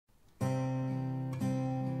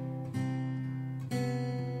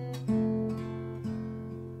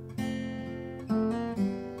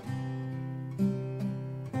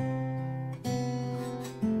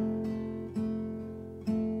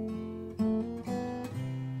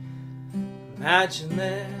Imagine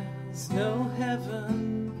there's no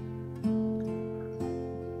heaven.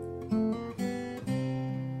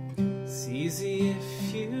 It's easy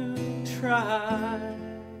if you try.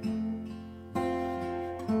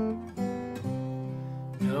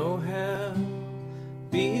 No hell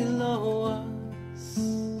below us,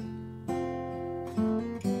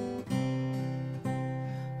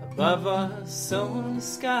 above us on the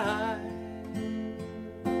sky.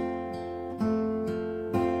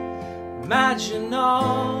 Imagine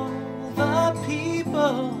all the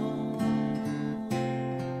people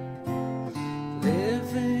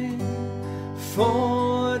living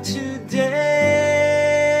for today.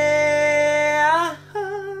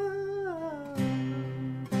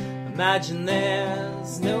 Imagine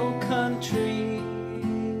there's no countries.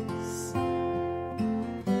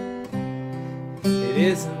 It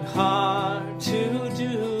isn't hard to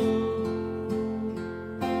do.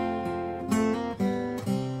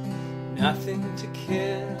 Nothing to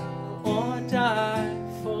kill or die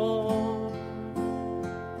for,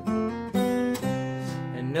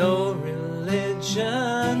 and no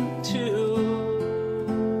religion too.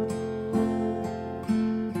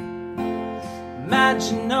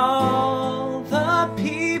 Imagine all the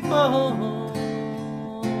people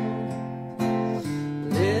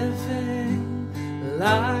living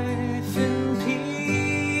life in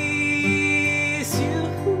peace.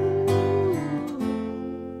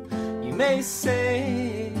 You may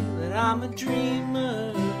say that I'm a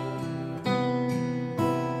dreamer,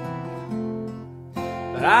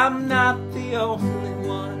 but I'm not the only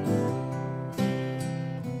one.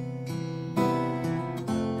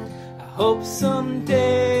 I hope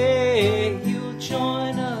someday you'll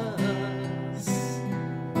join us,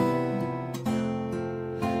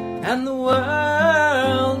 and the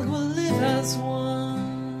world will live as one.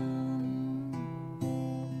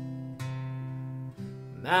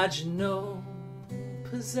 Imagine no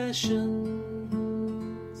possessions.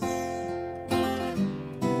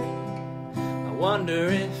 I wonder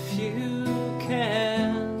if you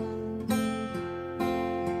can.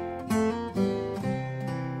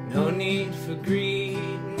 No need for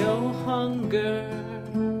greed, no hunger.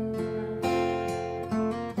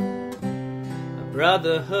 A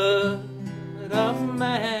brotherhood of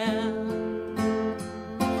man.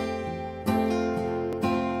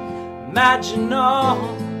 Imagine all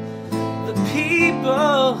the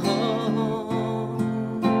people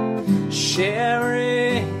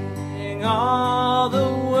sharing all the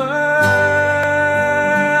world.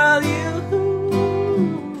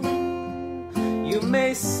 You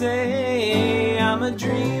may say I'm a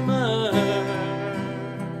dreamer,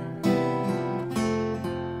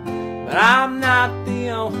 but I'm not the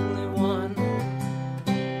only one.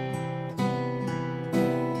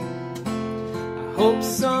 I hope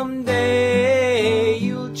someday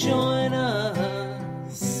you'll join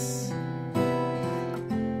us,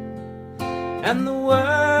 and the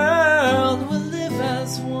world will live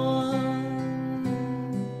as one.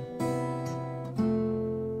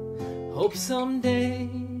 Hope someday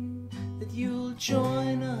that you'll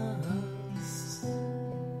join us,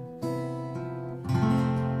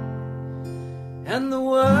 and the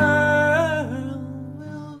world